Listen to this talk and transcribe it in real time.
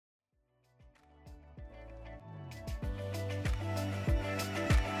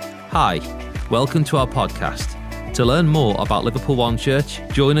Hi, welcome to our podcast. To learn more about Liverpool One Church,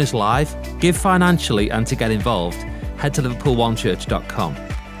 join us live, give financially and to get involved, head to liverpoolonechurch.com.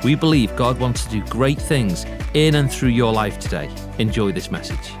 We believe God wants to do great things in and through your life today. Enjoy this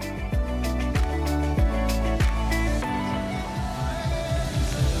message.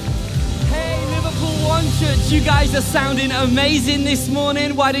 Hey, Liverpool One Church, you guys are sounding amazing this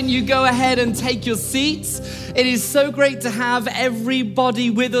morning. Why don't you go ahead and take your seats? It is so great to have everybody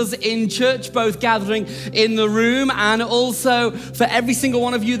with us in church, both gathering in the room and also for every single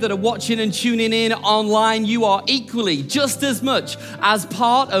one of you that are watching and tuning in online. You are equally just as much as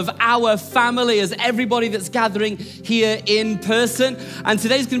part of our family as everybody that's gathering here in person. And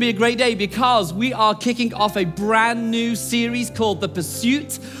today's going to be a great day because we are kicking off a brand new series called The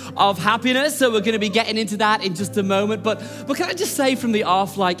Pursuit of Happiness. So we're going to be getting into that in just a moment. But can I just say from the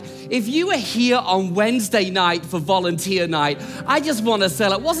off, like, if you were here on Wednesday night for volunteer night, I just want to say,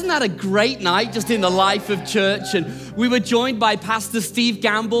 like, wasn't that a great night just in the life of church? And we were joined by Pastor Steve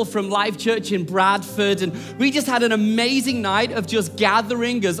Gamble from Life Church in Bradford. And we just had an amazing night of just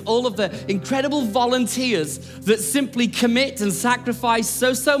gathering as all of the incredible volunteers that simply commit and sacrifice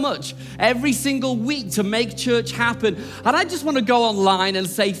so much every single week to make church happen. And I just want to go online and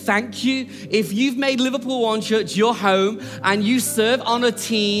say thank you. If you've made Liverpool One Church your home and you serve on a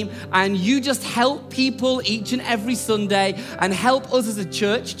team and you just help people each and every Sunday and help us as a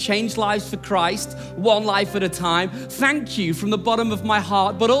church change lives for Christ, one life at a time, thank you from the bottom of my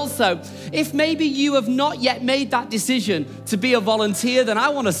heart. But also, if maybe you have not yet made that decision to be a volunteer, then I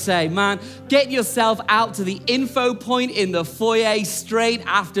want to say, man, get yourself out to the info point in the foyer straight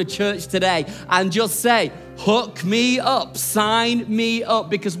after church today and just say, hook me up, sign me up,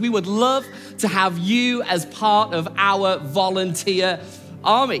 because we would love to have you as part of our volunteer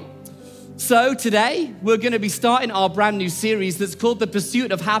army. So today, we're going to be starting our brand new series that's called The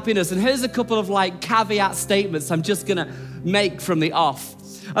Pursuit of Happiness. And here's a couple of caveat statements I'm just going to make from the off.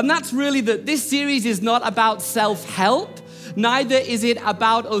 And that's really that this series is not about self-help. Neither is it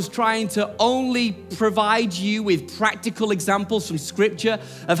about us trying to only provide you with practical examples from Scripture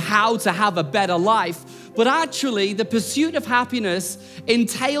of how to have a better life. But actually, the pursuit of happiness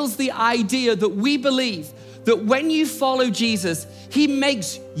entails the idea that we believe that when you follow Jesus, He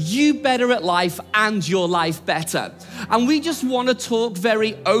makes you better at life and your life better. And we just want to talk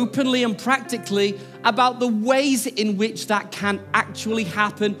very openly and practically about the ways in which that can actually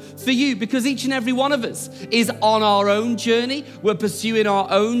happen for you, because each and every one of us is on our own journey. We're pursuing our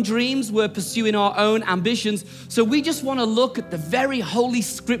own dreams. We're pursuing our own ambitions. So we just want to look at the very holy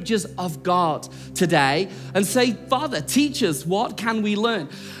scriptures of God today and say, Father, teach us, what can we learn?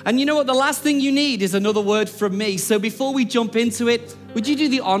 And you know what? The last thing you need is another word from me. So before we jump into it, would you do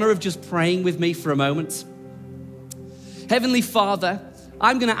the honor of just praying with me for a moment? Heavenly Father,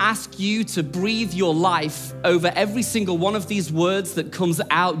 I'm going to ask you to breathe your life over every single one of these words that comes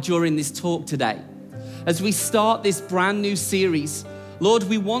out during this talk today. As we start this brand new series, Lord,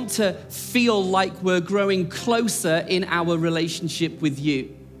 we want to feel like we're growing closer in our relationship with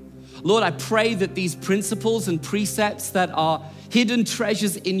you. Lord, I pray that these principles and precepts that are hidden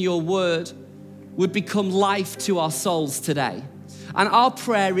treasures in your word would become life to our souls today. And our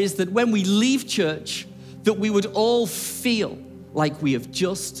prayer is that when we leave church, that we would all feel like we have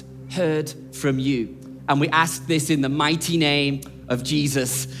just heard from you. And we ask this in the mighty name of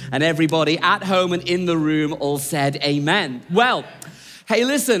Jesus. And everybody at home and in the room all said amen. Well, hey,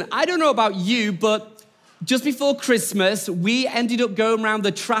 listen, I don't know about you, but just before Christmas, we ended up going around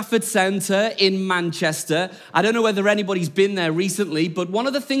the Trafford Centre in Manchester. I don't know whether anybody's been there recently, but one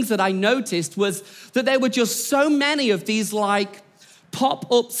of the things that I noticed was that there were just so many of these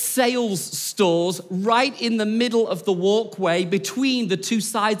pop-up sales stores right in the middle of the walkway between the two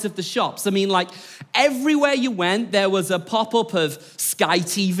sides of the shops. I mean, everywhere you went, there was a pop-up of Sky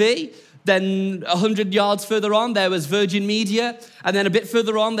TV. Then 100 yards further on, there was Virgin Media. And then a bit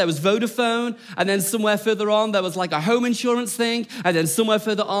further on, there was Vodafone. And then somewhere further on, there was a home insurance thing. And then somewhere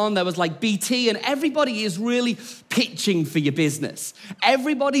further on, there was BT. And everybody is really pitching for your business.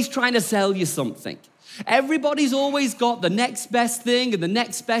 Everybody's trying to sell you something. Everybody's always got the next best thing and the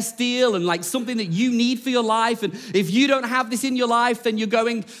next best deal and something that you need for your life. And if you don't have this in your life, then you're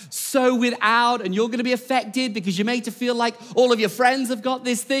going so without and you're going to be affected because you're made to feel like all of your friends have got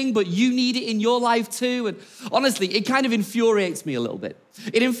this thing, but you need it in your life too. And honestly, it kind of infuriates me a little bit.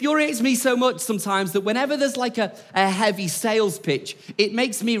 It infuriates me so much sometimes that whenever there's a heavy sales pitch, it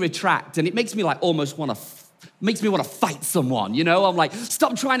makes me retract and it makes me almost want to makes me want to fight someone, you know? I'm like,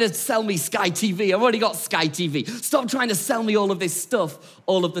 stop trying to sell me Sky TV. I've already got Sky TV. Stop trying to sell me all of this stuff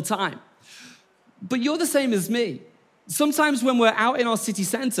all of the time. But you're the same as me. Sometimes when we're out in our city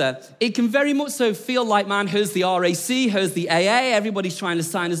centre, it can very much so feel like, man, here's the RAC, here's the AA, everybody's trying to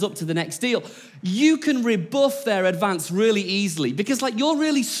sign us up to the next deal. You can rebuff their advance really easily because you're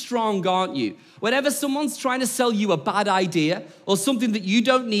really strong, aren't you? Whenever someone's trying to sell you a bad idea or something that you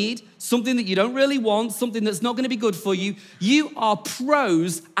don't need, something that you don't really want, something that's not going to be good for you, you are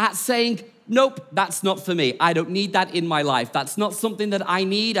pros at saying, nope, that's not for me. I don't need that in my life. That's not something that I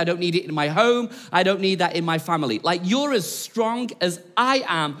need. I don't need it in my home. I don't need that in my family. You're as strong as I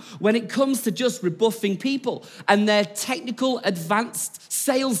am when it comes to just rebuffing people and their technical advanced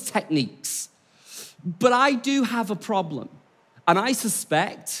sales techniques. But I do have a problem, and I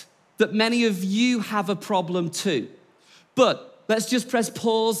suspect that many of you have a problem too. But let's just press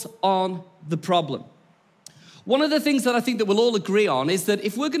pause on the problem. One of the things that I think that we'll all agree on is that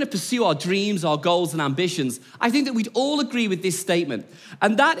if we're going to pursue our dreams, our goals and ambitions, I think that we'd all agree with this statement.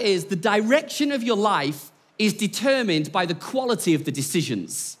 And that is the direction of your life is determined by the quality of the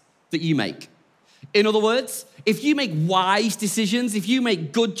decisions that you make. In other words, if you make wise decisions, if you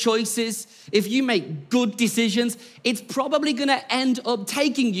make good choices, if you make good decisions, it's probably going to end up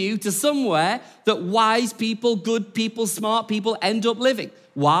taking you to somewhere that wise people, good people, smart people end up living.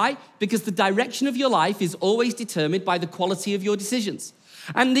 Why? Because the direction of your life is always determined by the quality of your decisions.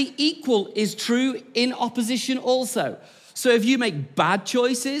 And the equal is true in opposition also. So if you make bad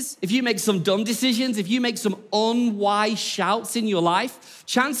choices, if you make some dumb decisions, if you make some unwise shouts in your life,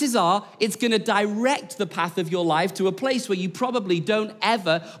 chances are it's going to direct the path of your life to a place where you probably don't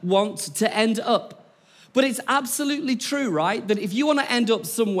ever want to end up. But it's absolutely true, right? That if you want to end up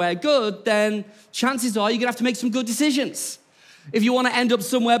somewhere good, then chances are you're going to have to make some good decisions. If you want to end up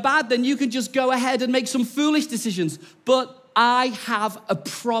somewhere bad, then you can just go ahead and make some foolish decisions. But I have a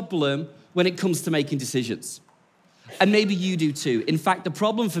problem when it comes to making decisions. And maybe you do too. In fact, the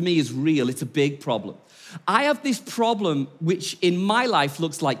problem for me is real. It's a big problem. I have this problem which in my life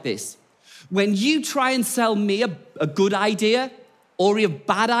looks like this. When you try and sell me a good idea or a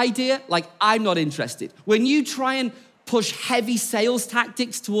bad idea, I'm not interested. When you try and push heavy sales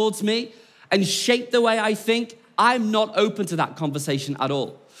tactics towards me and shape the way I think, I'm not open to that conversation at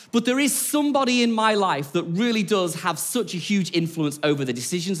all. But there is somebody in my life that really does have such a huge influence over the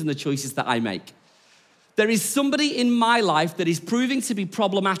decisions and the choices that I make. There is somebody in my life that is proving to be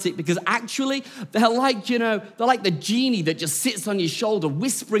problematic because actually they're like the genie that just sits on your shoulder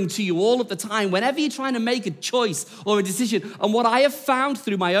whispering to you all of the time whenever you're trying to make a choice or a decision. And what I have found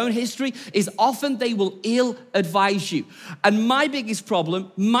through my own history is often they will ill-advise you. And my biggest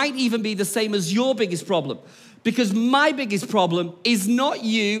problem might even be the same as your biggest problem. Because my biggest problem is not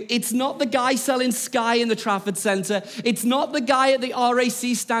you. It's not the guy selling Sky in the Trafford Centre. It's not the guy at the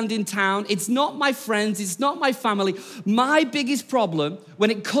RAC stand in town. It's not my friends. It's not my family. My biggest problem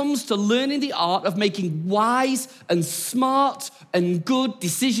when it comes to learning the art of making wise and smart and good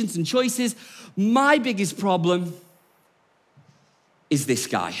decisions and choices, my biggest problem is this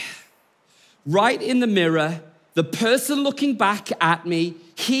guy. Right in the mirror, the person looking back at me,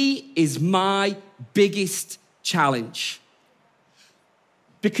 he is my biggest challenge.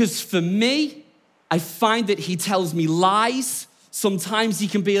 Because for me, I find that he tells me lies. Sometimes he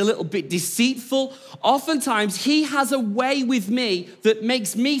can be a little bit deceitful. Oftentimes, he has a way with me that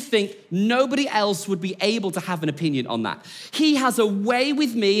makes me think nobody else would be able to have an opinion on that. He has a way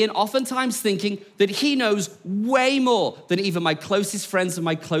with me and oftentimes thinking that he knows way more than even my closest friends and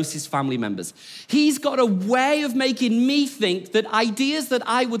my closest family members. He's got a way of making me think that ideas that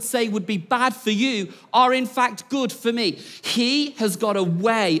I would say would be bad for you are in fact good for me. He has got a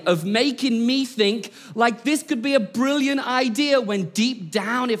way of making me think like this could be a brilliant idea when deep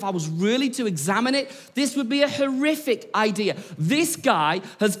down, if I was really to examine it, this would be a horrific idea. This guy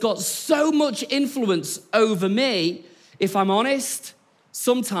has got so much influence over me, if I'm honest,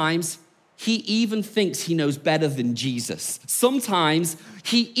 sometimes he even thinks he knows better than Jesus. Sometimes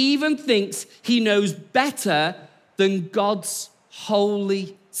he even thinks he knows better than God's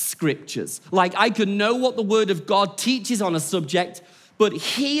holy scriptures. I could know what the word of God teaches on a subject, but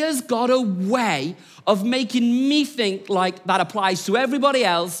he has got a way of making me think like that applies to everybody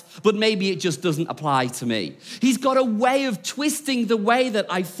else, but maybe it just doesn't apply to me. He's got a way of twisting the way that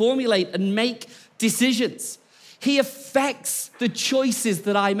I formulate and make decisions. He affects the choices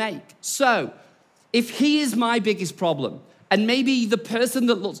that I make. So, if he is my biggest problem, and maybe the person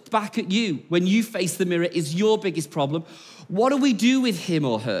that looks back at you when you face the mirror is your biggest problem, what do we do with him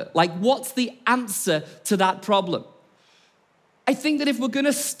or her? What's the answer to that problem? I think that if we're going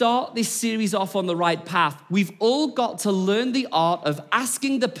to start this series off on the right path, we've all got to learn the art of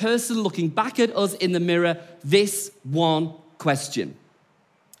asking the person looking back at us in the mirror this one question.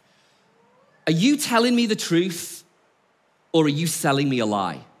 Are you telling me the truth or are you selling me a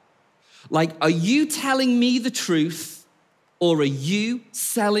lie? Like, are you telling me the truth, or are you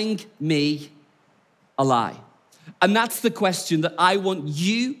selling me a lie? And that's the question that I want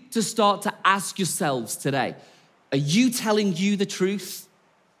you to start to ask yourselves today. Are you telling you the truth,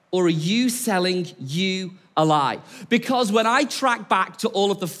 or are you selling you a lie? Because when I track back to all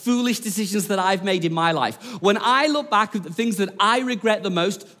of the foolish decisions that I've made in my life, when I look back at the things that I regret the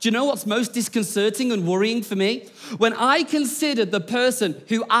most, do you know what's most disconcerting and worrying for me? When I consider the person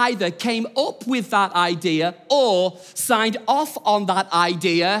who either came up with that idea or signed off on that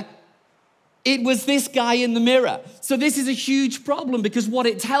idea, it was this guy in the mirror. So this is a huge problem, because what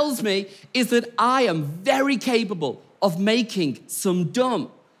it tells me is that I am very capable of making some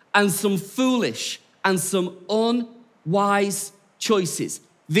dumb and some foolish and some unwise choices.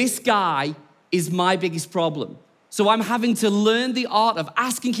 This guy is my biggest problem. So I'm having to learn the art of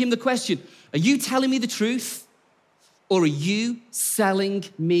asking him the question, are you telling me the truth, or are you selling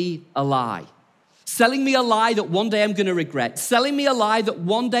me a lie? Selling me a lie that one day I'm gonna regret. Selling me a lie that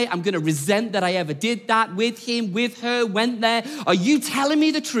one day I'm gonna resent that I ever did that with him, with her, went there. Are you telling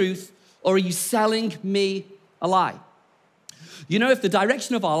me the truth, or are you selling me a lie? You know, if the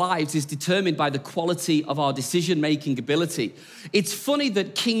direction of our lives is determined by the quality of our decision-making ability, it's funny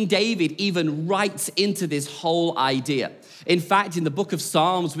that King David even writes into this whole idea. In fact, in the book of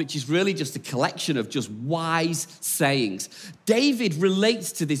Psalms, which is really just a collection of just wise sayings, David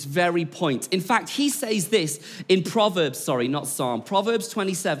relates to this very point. In fact, he says this in Proverbs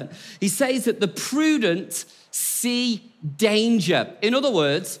 27. He says that the prudent see danger. In other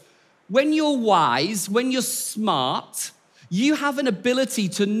words, when you're wise, when you're smart, you have an ability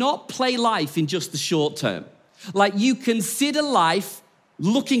to not play life in just the short term. Like, you consider life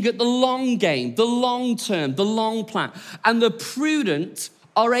looking at the long game, the long term, the long plan. And the prudent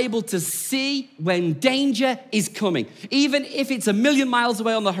are able to see when danger is coming, even if it's 1,000,000 miles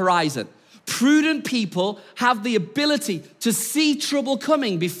away on the horizon. Prudent people have the ability to see trouble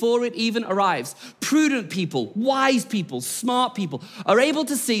coming before it even arrives. Prudent people, wise people, smart people are able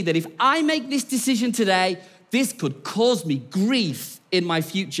to see that if I make this decision today, this could cause me grief in my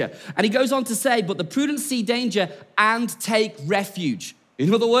future. And he goes on to say, but the prudent see danger and take refuge.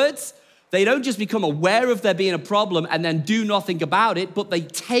 In other words, they don't just become aware of there being a problem and then do nothing about it, but they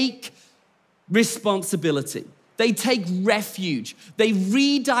take responsibility. They take refuge. They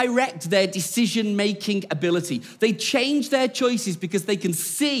redirect their decision-making ability. They change their choices because they can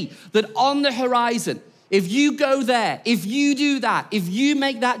see that on the horizon, if you go there, if you do that, if you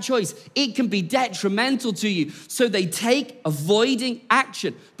make that choice, it can be detrimental to you. So they take avoiding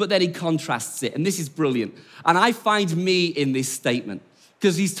action, but then he contrasts it. And this is brilliant. And I find me in this statement,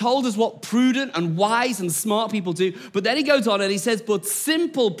 because he's told us what prudent and wise and smart people do. But then he goes on and he says, but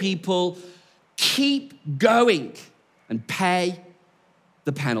simple people keep going and pay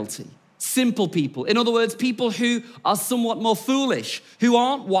the penalty. Simple people. In other words, people who are somewhat more foolish, who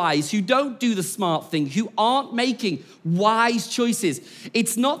aren't wise, who don't do the smart thing, who aren't making wise choices.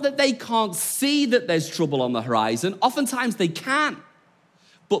 It's not that they can't see that there's trouble on the horizon. Oftentimes they can.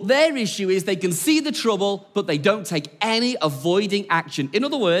 But their issue is they can see the trouble, but they don't take any avoiding action. In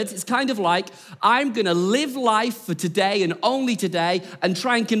other words, it's kind of like, I'm gonna live life for today and only today and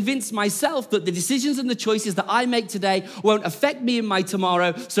try and convince myself that the decisions and the choices that I make today won't affect me in my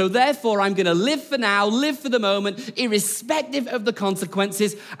tomorrow. So therefore, I'm gonna live for now, live for the moment, irrespective of the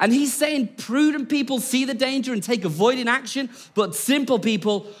consequences. And he's saying prudent people see the danger and take avoiding action, but simple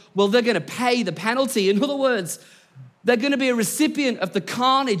people, well, they're gonna pay the penalty. In other words, they're going to be a recipient of the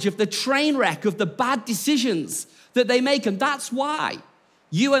carnage, of the train wreck, of the bad decisions that they make. And that's why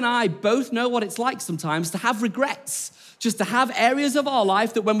you and I both know what it's like sometimes to have regrets, just to have areas of our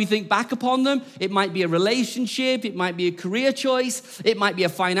life that when we think back upon them, it might be a relationship, it might be a career choice, it might be a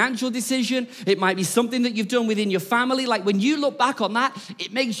financial decision, it might be something that you've done within your family. Like, when you look back on that,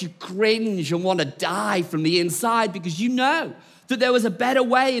 it makes you cringe and want to die from the inside, because you know that there was a better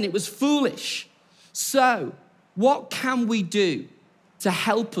way and it was foolish. So, what can we do to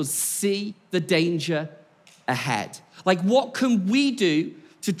help us see the danger ahead? Like, what can we do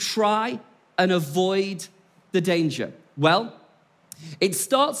to try and avoid the danger? Well, it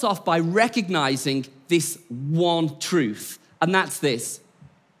starts off by recognizing this one truth, and that's this.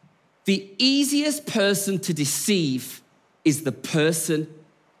 The easiest person to deceive is the person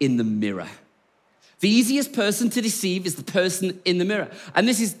in the mirror. The easiest person to deceive is the person in the mirror. And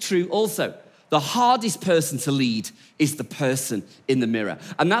this is true also. The hardest person to lead is the person in the mirror.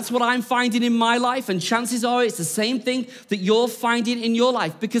 And that's what I'm finding in my life. And chances are it's the same thing that you're finding in your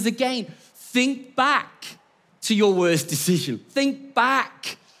life. Because again, think back to your worst decision. Think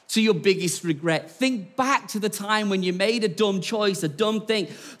back to your biggest regret. Think back to the time when you made a dumb choice, a dumb thing.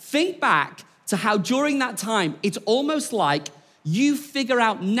 Think back to how during that time, it's almost like you figure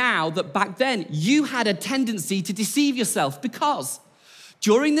out now that back then you had a tendency to deceive yourself, because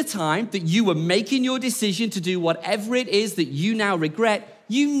during the time that you were making your decision to do whatever it is that you now regret,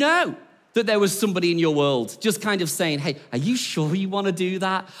 you know that there was somebody in your world just kind of saying, hey, are you sure you want to do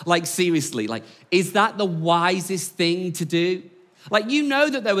that? Like, seriously, like, is that the wisest thing to do? Like, you know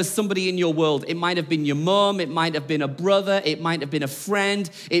that there was somebody in your world. It might have been your mom, it might have been a brother, it might have been a friend,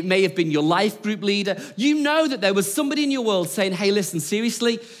 it may have been your life group leader. You know that there was somebody in your world saying, hey, listen,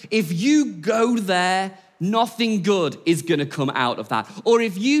 seriously, if you go there, nothing good is gonna come out of that. Or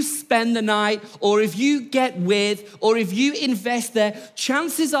if you spend the night, or if you get with, or if you invest there,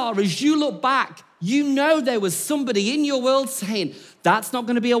 chances are, as you look back, you know there was somebody in your world saying, that's not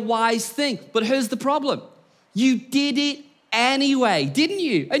gonna be a wise thing. But here's the problem. You did it anyway, didn't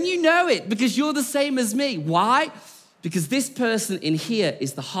you? And you know it because you're the same as me. Why? Because this person in here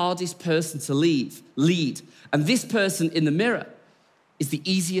is the hardest person to lead. And this person in the mirror is the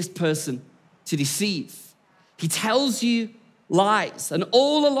easiest person to deceive. He tells you lies. And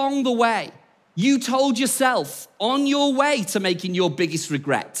all along the way, you told yourself on your way to making your biggest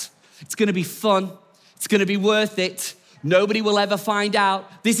regret, it's gonna be fun, it's gonna be worth it, nobody will ever find out,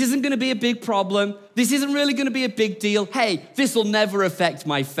 this isn't gonna be a big problem, this isn't really gonna be a big deal, hey, this will never affect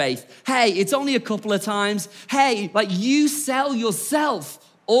my faith, hey, it's only a couple of times, hey, like you sell yourself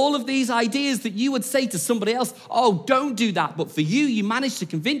all of these ideas that you would say to somebody else, oh, don't do that, but for you, you managed to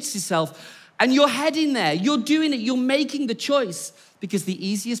convince yourself. And you're heading there, you're doing it, you're making the choice, because the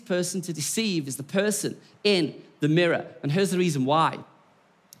easiest person to deceive is the person in the mirror. And here's the reason why.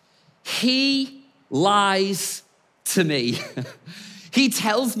 He lies to me. He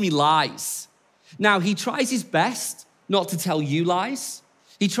tells me lies. Now, he tries his best not to tell you lies.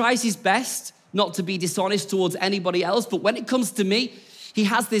 He tries his best not to be dishonest towards anybody else. But when it comes to me, he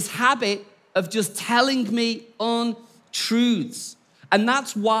has this habit of just telling me untruths. And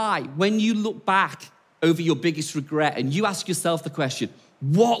that's why when you look back over your biggest regret and you ask yourself the question,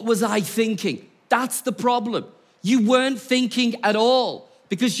 what was I thinking? That's the problem. You weren't thinking at all,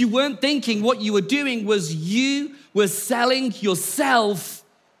 because you weren't thinking. What you were doing was you were selling yourself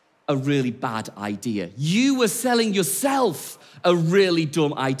a really bad idea. You were selling yourself a really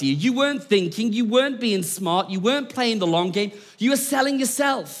dumb idea. You weren't thinking, you weren't being smart, you weren't playing the long game. You were selling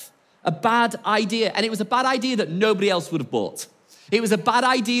yourself a bad idea. And it was a bad idea that nobody else would have bought. It was a bad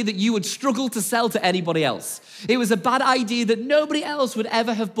idea that you would struggle to sell to anybody else. It was a bad idea that nobody else would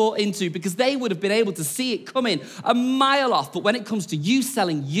ever have bought into, because they would have been able to see it coming a mile off. But when it comes to you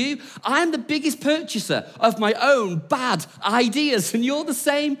selling you, I'm the biggest purchaser of my own bad ideas. And you're the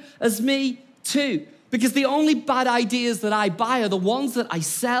same as me too. Because the only bad ideas that I buy are the ones that I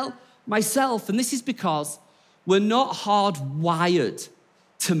sell myself. And this is because we're not hardwired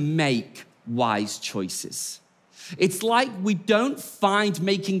to make wise choices. It's like we don't find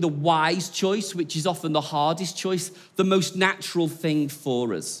making the wise choice, which is often the hardest choice, the most natural thing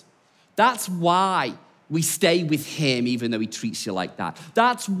for us. That's why we stay with him even though he treats you like that.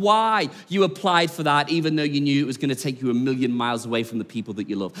 That's why you applied for that even though you knew it was going to take you a million miles away from the people that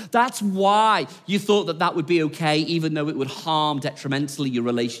you love. That's why you thought that that would be okay even though it would harm detrimentally your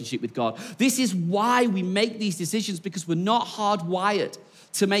relationship with God. This is why we make these decisions, because we're not hardwired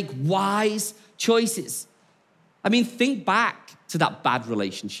to make wise choices. I mean, think back to that bad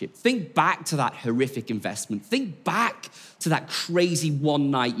relationship. Think back to that horrific investment. Think back to that crazy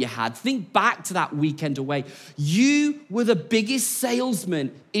one night you had. Think back to that weekend away. You were the biggest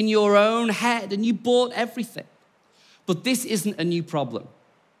salesman in your own head and you bought everything. But this isn't a new problem.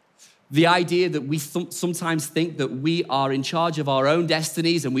 The idea that we sometimes think that we are in charge of our own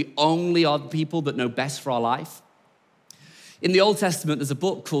destinies and we only are the people that know best for our life. In the Old Testament, there's a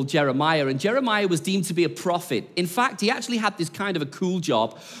book called Jeremiah, and Jeremiah was deemed to be a prophet. In fact, he actually had this kind of a cool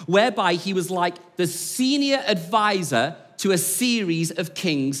job whereby he was like the senior advisor to a series of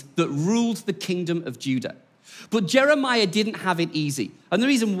kings that ruled the kingdom of Judah. But Jeremiah didn't have it easy. And the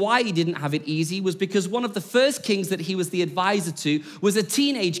reason why he didn't have it easy was because one of the first kings that he was the advisor to was a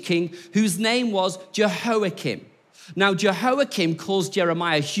teenage king whose name was Jehoiakim. Now, Jehoiakim caused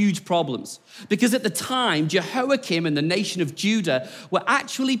Jeremiah huge problems because at the time, Jehoiakim and the nation of Judah were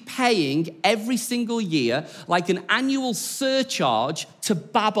actually paying every single year like an annual surcharge to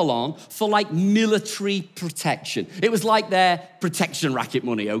Babylon for like military protection. It was like their protection racket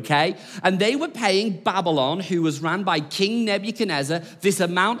money, okay? And they were paying Babylon, who was ran by King Nebuchadnezzar, this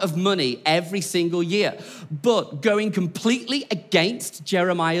amount of money every single year. But going completely against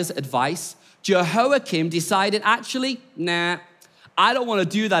Jeremiah's advice, Jehoiakim decided, actually, nah, I don't want to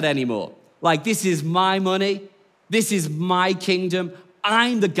do that anymore. Like, this is my money. This is my kingdom.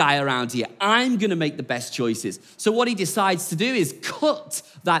 I'm the guy around here. I'm going to make the best choices. So what he decides to do is cut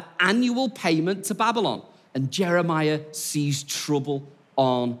that annual payment to Babylon. And Jeremiah sees trouble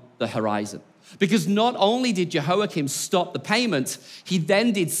on the horizon. Because not only did Jehoiakim stop the payment, he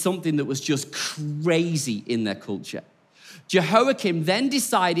then did something that was just crazy in their culture. Jehoiakim then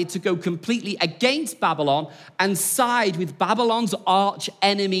decided to go completely against Babylon and side with Babylon's arch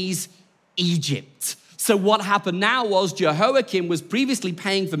enemies, Egypt. So what happened now was Jehoiakim was previously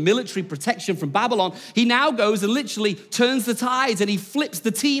paying for military protection from Babylon. He now goes and literally turns the tides and he flips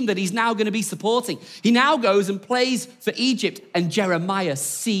the team that he's now going to be supporting. He now goes and plays for Egypt, and Jeremiah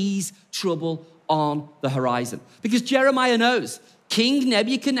sees trouble on the horizon. Because Jeremiah knows King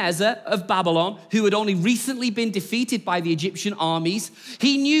Nebuchadnezzar of Babylon, who had only recently been defeated by the Egyptian armies,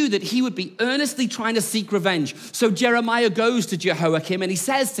 he knew that he would be earnestly trying to seek revenge. So Jeremiah goes to Jehoiakim and he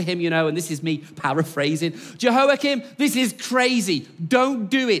says to him, and this is me paraphrasing, Jehoiakim, this is crazy. Don't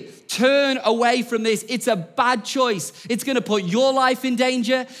do it. Turn away from this. It's a bad choice. It's going to put your life in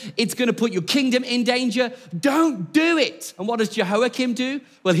danger. It's going to put your kingdom in danger. Don't do it. And what does Jehoiakim do?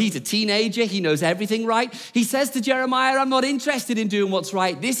 Well, he's a teenager. He knows everything right. He says to Jeremiah, I'm not interested in doing what's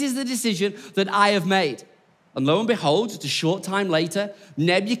right. This is the decision that I have made. And lo and behold, just a short time later,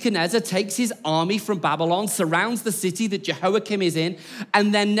 Nebuchadnezzar takes his army from Babylon, surrounds the city that Jehoiakim is in,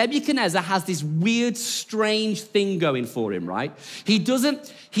 and then Nebuchadnezzar has this weird, strange thing going for him, right? He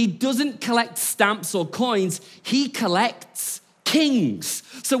doesn't collect stamps or coins, he collects kings.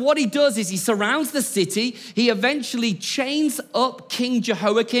 So what he does is he surrounds the city. He eventually chains up King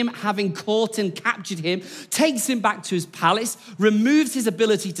Jehoiakim, having caught and captured him, takes him back to his palace, removes his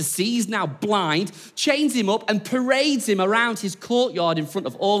ability to see, he's now blind, chains him up and parades him around his courtyard in front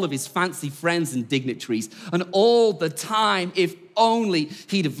of all of his fancy friends and dignitaries. And all the time, if only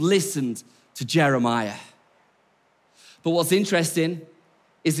he'd have listened to Jeremiah. But what's interesting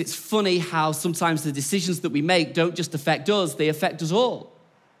is it's funny how sometimes the decisions that we make don't just affect us, they affect us all.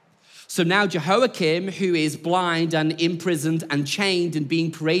 So now Jehoiakim, who is blind and imprisoned and chained and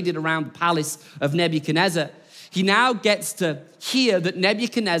being paraded around the palace of Nebuchadnezzar, he now gets to hear that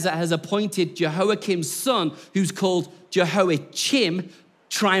Nebuchadnezzar has appointed Jehoiakim's son, who's called Jehoiachim.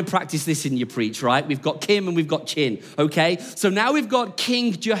 Try and practice this in your preach, right? We've got Kim and we've got Chin, okay? So now we've got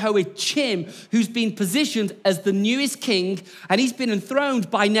King Jehoiachim, who's been positioned as the newest king, and he's been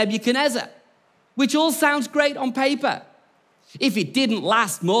enthroned by Nebuchadnezzar, which all sounds great on paper. If it didn't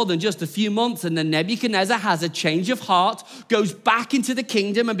last more than just a few months and then Nebuchadnezzar has a change of heart, goes back into the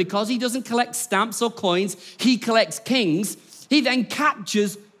kingdom, and because he doesn't collect stamps or coins, he collects kings, he then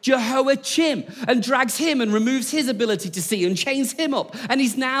captures Jehoiachim and drags him and removes his ability to see and chains him up. And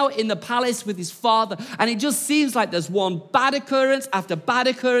he's now in the palace with his father. And it just seems like there's one bad occurrence after bad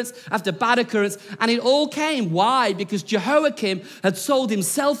occurrence after bad occurrence. And it all came. Why? Because Jehoiakim had sold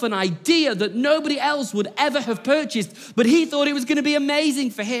himself an idea that nobody else would ever have purchased, but he thought it was going to be amazing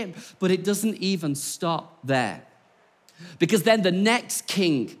for him. But it doesn't even stop there. Because then the next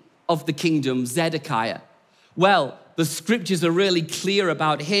king of the kingdom, Zedekiah, well, the scriptures are really clear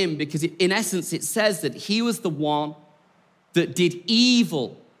about him, because in essence it says that he was the one that did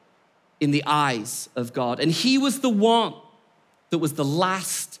evil in the eyes of God. And he was the one that was the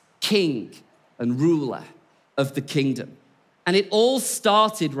last king and ruler of the kingdom. And it all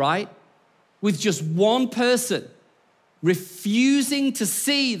started, right, with just one person refusing to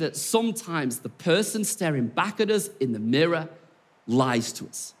see that sometimes the person staring back at us in the mirror lies to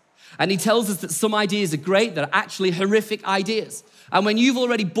us. And he tells us that some ideas are great, that are actually horrific ideas. And when you've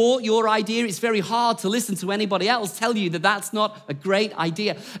already bought your idea, it's very hard to listen to anybody else tell you that that's not a great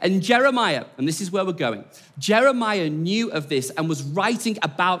idea. And Jeremiah, and this is where we're going, Jeremiah knew of this and was writing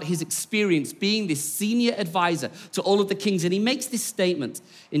about his experience being this senior advisor to all of the kings. And he makes this statement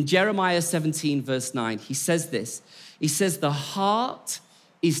in Jeremiah 17, verse 9. He says this. He says, the heart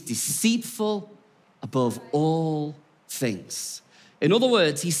is deceitful above all things. In other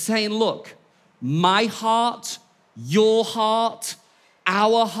words, he's saying, look, my heart, your heart,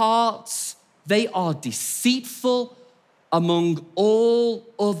 our hearts, they are deceitful among all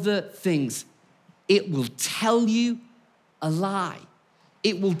other things. It will tell you a lie.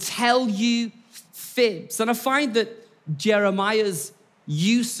 It will tell you fibs. And I find that Jeremiah's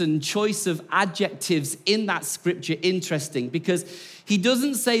use and choice of adjectives in that scripture interesting, because he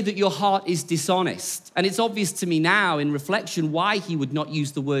doesn't say that your heart is dishonest. And it's obvious to me now in reflection why he would not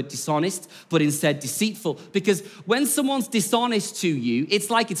use the word dishonest, but instead deceitful. Because when someone's dishonest to you, it's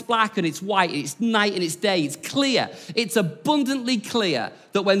like it's black and it's white, it's night and it's day, it's clear. It's abundantly clear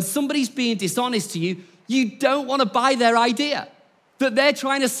that when somebody's being dishonest to you, you don't want to buy their idea. that they're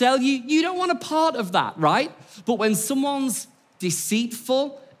trying to sell you, you don't want a part of that, right? But when someone's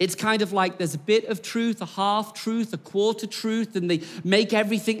deceitful, it's kind of like there's a bit of truth, a half truth, a quarter truth, and they make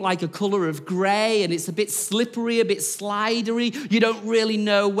everything like a color of gray, and it's a bit slippery, a bit slidery. You don't really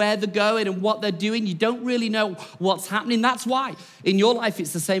know where they're going and what they're doing. You don't really know what's happening. That's why in your life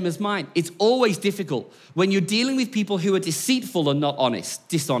it's the same as mine. It's always difficult when you're dealing with people who are deceitful and not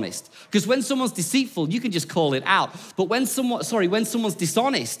dishonest. Because when someone's deceitful, you can just call it out. But when someone's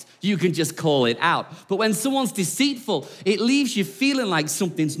dishonest, you can just call it out. But when someone's deceitful, it leaves you feeling like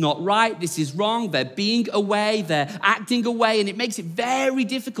something's not right, this is wrong, they're being away, they're acting away, and it makes it very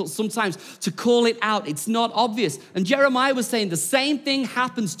difficult sometimes to call it out. It's not obvious. And Jeremiah was saying the same thing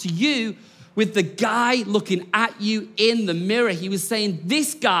happens to you with the guy looking at you in the mirror. He was saying,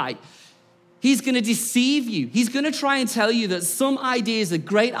 this guy, he's going to deceive you. He's going to try and tell you that some ideas are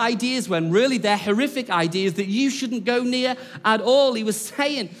great ideas when really they're horrific ideas that you shouldn't go near at all. He was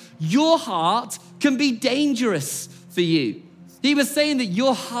saying your heart can be dangerous for you. He was saying that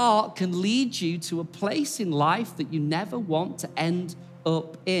your heart can lead you to a place in life that you never want to end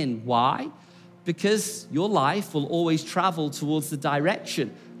up in. Why? Because your life will always travel towards the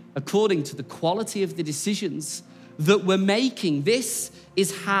direction according to the quality of the decisions that we're making. This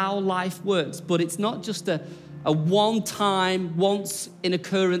is how life works. But it's not just a one-time,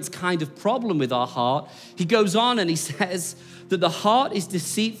 once-in-occurrence kind of problem with our heart. He goes on and he says that the heart is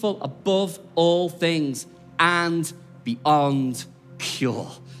deceitful above all things and beyond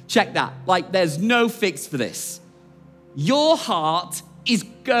cure. Check that. Like, there's no fix for this. Your heart is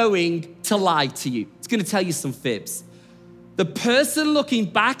going to lie to you. It's going to tell you some fibs. The person looking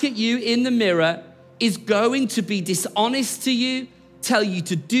back at you in the mirror is going to be dishonest to you, tell you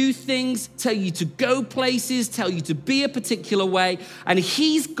to do things, tell you to go places, tell you to be a particular way. And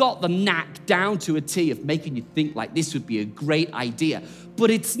he's got the knack down to a T of making you think like this would be a great idea.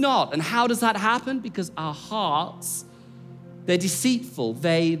 But it's not. And how does that happen? Because our hearts, they're deceitful.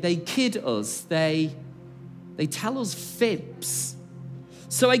 They kid us. They tell us fibs.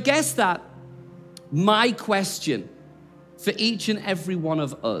 So I guess that my question for each and every one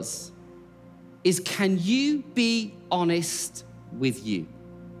of us is, can you be honest with you?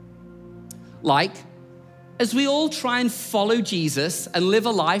 Like, as we all try and follow Jesus and live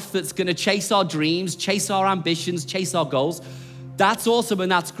a life that's going to chase our dreams, chase our ambitions, chase our goals, that's awesome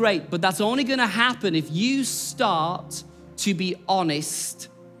and that's great, but that's only going to happen if you start to be honest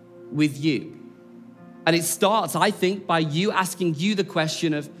with you. And it starts, I think, by you asking you the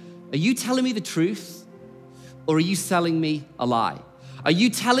question of, are you telling me the truth or are you selling me a lie? Are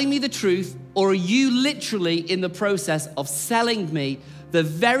you telling me the truth or are you literally in the process of selling me the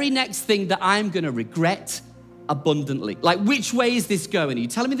very next thing that I'm going to regret abundantly? Like, which way is this going? Are you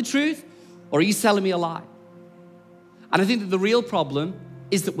telling me the truth or are you selling me a lie? And I think that the real problem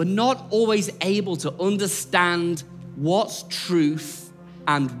is that we're not always able to understand what's truth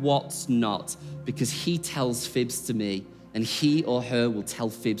and what's not, because he tells fibs to me and he or her will tell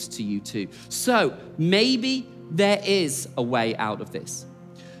fibs to you too. So maybe there is a way out of this.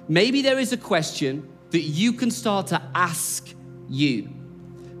 Maybe there is a question that you can start to ask you.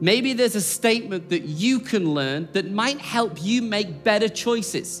 Maybe there's a statement that you can learn that might help you make better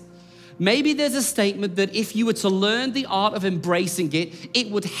choices. Maybe there's a statement that if you were to learn the art of embracing it, it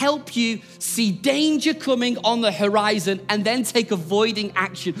would help you see danger coming on the horizon and then take avoiding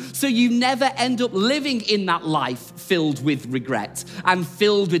action so you never end up living in that life filled with regret and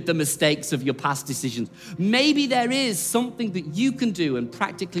filled with the mistakes of your past decisions. Maybe there is something that you can do and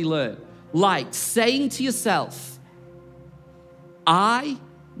practically learn, like saying to yourself, I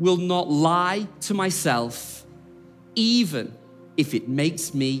will not lie to myself even if it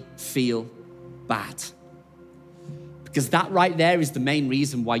makes me feel bad. Because that right there is the main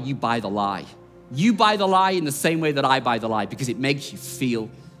reason why you buy the lie. You buy the lie in the same way that I buy the lie, because it makes you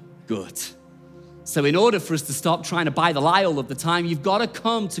feel good. So in order for us to stop trying to buy the lie all of the time, you've got to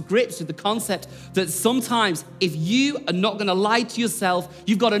come to grips with the concept that sometimes if you are not going to lie to yourself,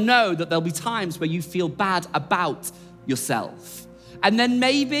 you've got to know that there'll be times where you feel bad about yourself. And then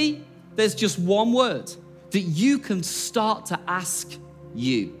maybe there's just one word that you can start to ask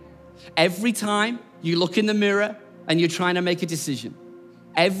you. Every time you look in the mirror and you're trying to make a decision,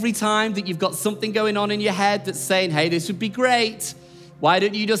 every time that you've got something going on in your head that's saying, hey, this would be great, Why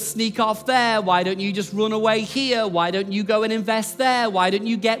don't you just sneak off there? Why don't you just run away here? Why don't you go and invest there? Why don't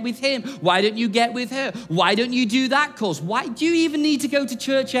you get with him? Why don't you get with her? Why don't you do that course? Why do you even need to go to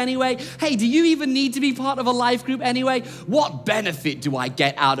church anyway? Hey, do you even need to be part of a life group anyway? What benefit do I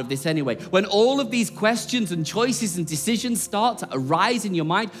get out of this anyway? When all of these questions and choices and decisions start to arise in your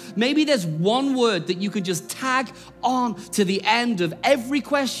mind, maybe there's one word that you could just tag on to the end of every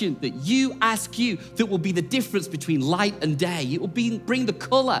question that you ask you that will be the difference between light and day. It will bring the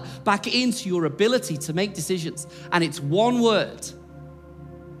color back into your ability to make decisions. And it's one word.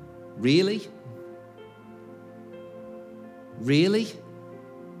 Really? Really?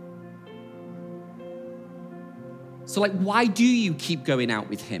 So why do you keep going out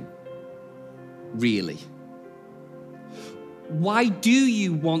with him? Really? Why do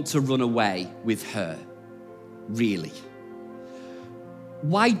you want to run away with her? Really?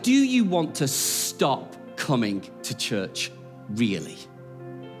 Why do you want to stop coming to church? Really?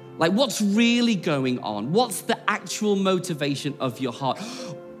 What's really going on? What's the actual motivation of your heart?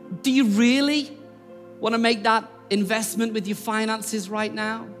 Do you really want to make that investment with your finances right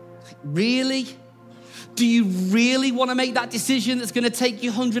now? Really? Do you really want to make that decision that's going to take you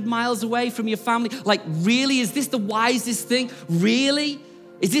 100 miles away from your family? Really? Is this the wisest thing? Really?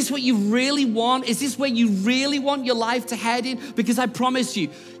 Is this what you really want? Is this where you really want your life to head in? Because I promise you,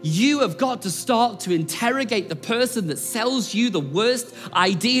 you have got to start to interrogate the person that sells you the worst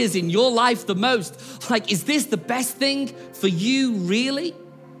ideas in your life the most. Is this the best thing for you, really?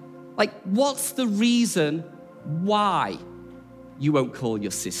 What's the reason why you won't call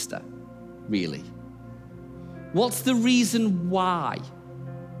your sister, really? What's the reason why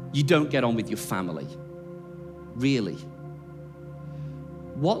you don't get on with your family, really?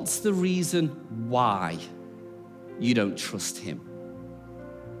 What's the reason why you don't trust him?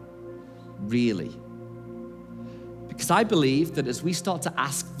 Really? Because I believe that as we start to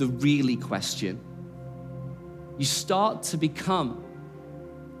ask the really question, you start to become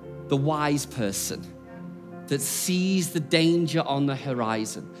the wise person that sees the danger on the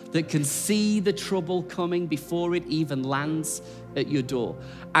horizon, that can see the trouble coming before it even lands at your door.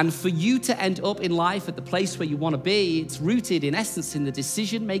 And for you to end up in life at the place where you want to be, it's rooted in essence in the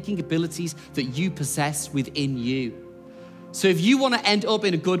decision-making abilities that you possess within you. So if you want to end up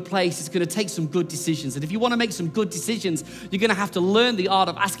in a good place, it's going to take some good decisions. And if you want to make some good decisions, you're going to have to learn the art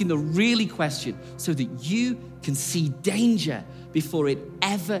of asking the really question so that you can see danger before it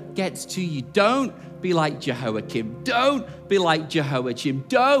ever gets to you. Don't be like Jehoiakim. Don't be like Jehoiachim.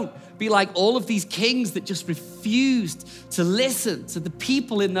 Don't be like all of these kings that just refused to listen to the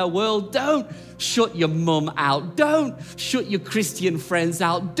people in their world. Don't shut your mum out. Don't shut your Christian friends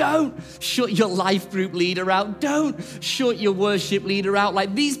out. Don't shut your life group leader out. Don't shut your worship leader out.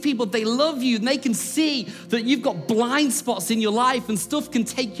 These people, they love you and they can see that you've got blind spots in your life and stuff can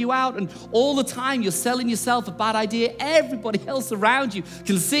take you out, and all the time you're selling yourself a bad idea. Everybody else around you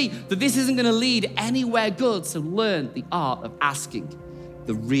can see that this isn't going to lead anywhere good. So learn the art of asking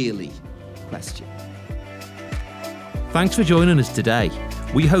the really question. Thanks for joining us today.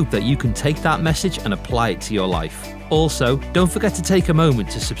 We hope that you can take that message and apply it to your life. Also, don't forget to take a moment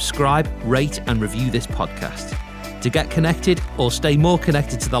to subscribe, rate, and review this podcast. To get connected or stay more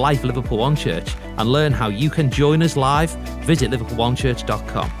connected to the life of Liverpool One Church and learn how you can join us live, visit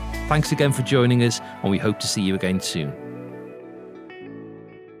liverpoolonechurch.com. Thanks again for joining us, and we hope to see you again soon.